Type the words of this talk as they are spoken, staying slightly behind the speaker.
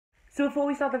So before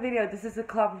we start the video, this is a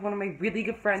collab with one of my really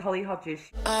good friends, Holly Hodges.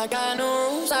 I got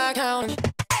no rules, I count.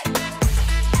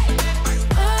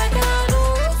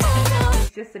 She's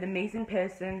just an amazing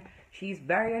person. She's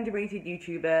very underrated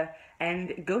YouTuber,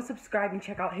 and go subscribe and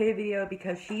check out her video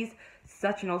because she's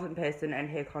such an awesome person and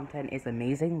her content is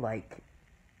amazing, like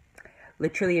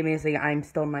literally amazing. I'm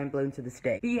still mind blown to this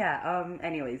day. But yeah,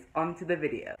 anyways, on to the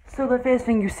video. So the first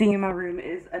thing you see in my room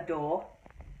is a door.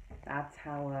 That's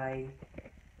how I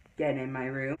get in my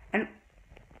room. And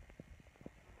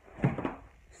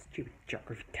stupid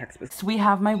geography textbooks. So we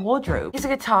have my wardrobe. It's a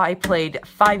guitar I played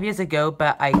 5 years ago,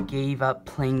 but I gave up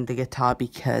playing the guitar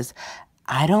because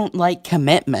I don't like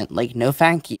commitment. Like, no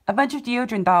thank you. A bunch of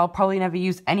deodorant that I'll probably never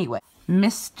use anyway.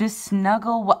 Mr.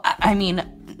 Snuggle, I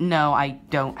mean, no, I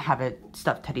don't have a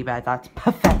stuffed teddy bear. That's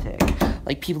pathetic.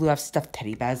 Like, people who have stuffed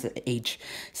teddy bears at age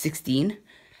 16.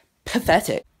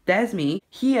 Pathetic. There's me.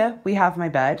 Here, we have my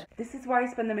bed. This is where I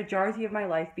spend the majority of my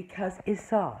life because it's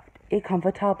soft. It's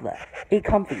comfortable. It's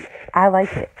comfy. I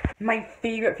like it. My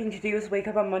favorite thing to do is wake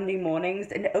up on Monday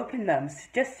mornings and open them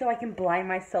just so I can blind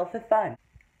myself for fun.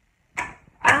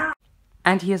 Ah!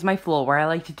 And here's my floor where I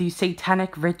like to do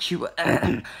satanic ritual.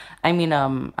 I mean,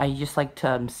 I just like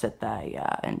to sit there,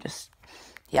 yeah, and just,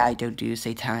 yeah, I don't do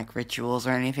satanic rituals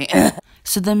or anything.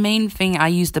 So the main thing I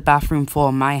use the bathroom for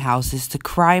in my house is to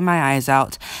cry my eyes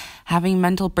out, having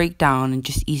mental breakdown and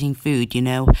just eating food, you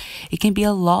know. It can be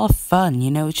a lot of fun,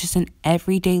 you know, it's just an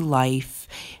everyday life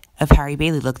of Harry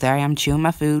Bailey. Look, there I am chewing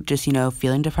my food, just, you know,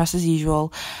 feeling depressed as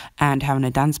usual, and having a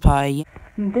dance party.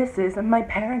 This is my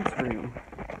parents' room.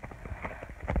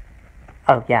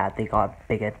 Oh yeah, they got a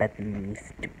bigger bed than me.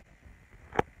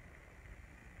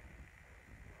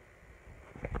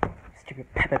 Stupid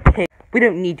Peppa Pig. We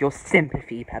don't need your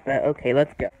sympathy, Peppa. Okay,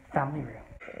 let's go. Family room.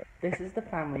 This is the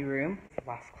family room. The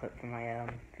last clip from my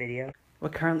video. We're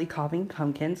currently carving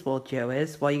pumpkins. Well, Joe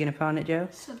is. What are you gonna put on it, Joe?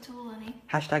 Sub to Lenny.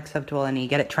 Hashtag sub to Lenny.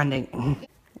 Get it trending.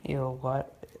 Ew,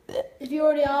 what? If you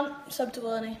already aren't, sub to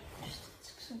Lenny.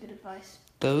 Just some good advice.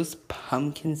 Those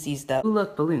pumpkin seeds that. Ooh,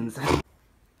 look, balloons.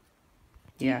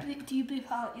 Yeah. Do you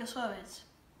bleep out your swear words?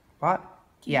 What?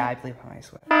 Yeah, I bleep out my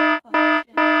swear. Oh,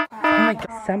 shit. Oh my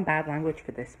god, some bad language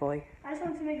for this boy. I just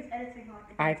want to make this editing hard.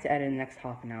 I have to edit in the next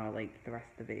half an hour, like the rest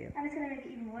of the video. And it's going to make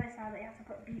it even worse now that you have to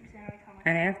put beeps in every time.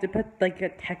 And I have to put like a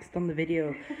text on the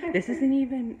video. This isn't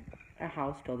even a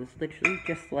house tour. This is literally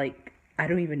just like, I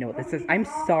don't even know what this is. I'm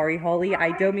sorry, Holly.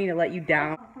 I don't mean to let you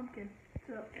down. Pumpkin.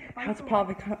 How to carve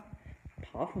a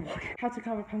How to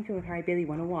carve a pumpkin with Harry Bailey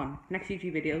 101. Next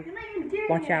YouTube video. You're not even doing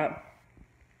Watch it. out.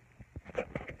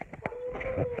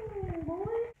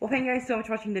 Well, thank you guys so much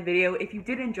for watching the video. If you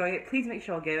did enjoy it, please make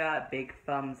sure to give it a big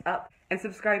thumbs up. And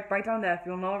subscribe right down there if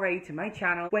you're not already to my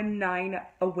channel. We're 9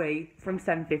 away from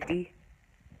 750.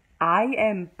 I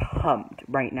am pumped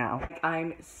right now.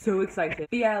 I'm so excited.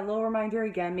 But yeah, a little reminder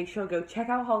again, make sure to go check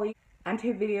out Holly and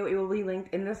her video. It will be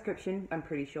linked in the description. I'm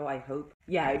pretty sure, I hope.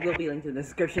 Yeah, it will be linked in the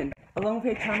description. Along with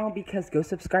her channel because go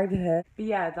subscribe to her. But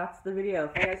yeah, that's the video.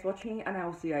 Thank you guys for watching and I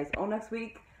will see you guys all next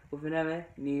week with another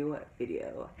new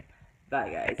video. Bye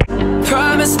guys.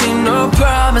 Promise me no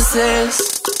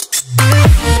promises.